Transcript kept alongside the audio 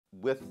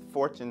With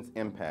Fortune's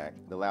impact,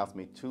 it allows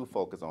me to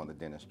focus on the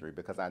dentistry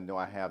because I know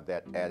I have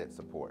that added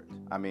support.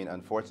 I mean,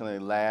 unfortunately,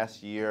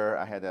 last year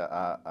I had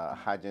a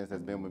hygienist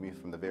that's been with me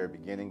from the very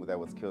beginning that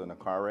was killed in a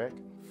car wreck.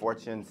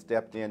 Fortune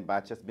stepped in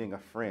by just being a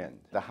friend.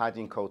 The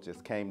hygiene coaches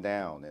came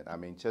down, and I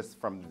mean, just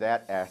from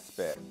that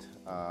aspect,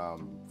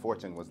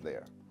 Fortune was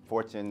there.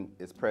 Fortune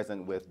is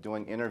present with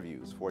doing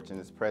interviews. Fortune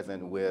is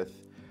present with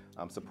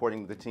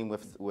supporting the team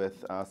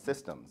with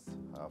systems.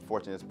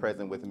 Fortune is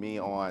present with me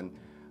on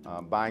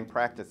buying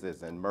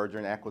practices and merger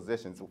and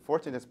acquisitions.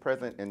 Fortune is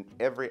present in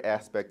every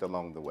aspect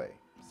along the way.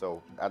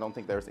 So I don't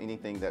think there's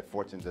anything that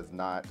Fortune does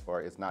not or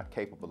is not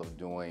capable of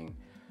doing.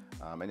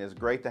 And it's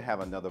great to have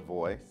another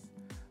voice.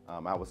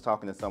 I was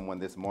talking to someone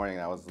this morning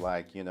and I was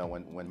like, you know,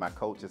 when my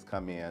coaches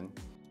come in,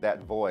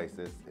 that voice,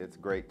 it's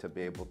great to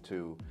be able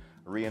to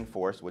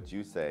reinforce what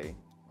you say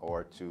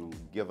or to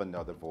give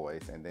another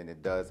voice, and then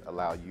it does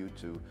allow you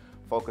to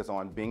focus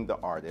on being the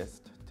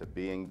artist, to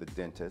being the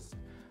dentist,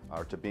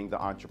 or to being the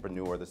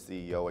entrepreneur, the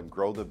CEO, and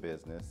grow the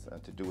business,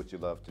 to do what you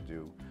love to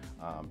do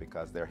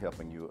because they're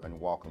helping you and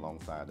walk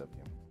alongside of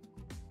you.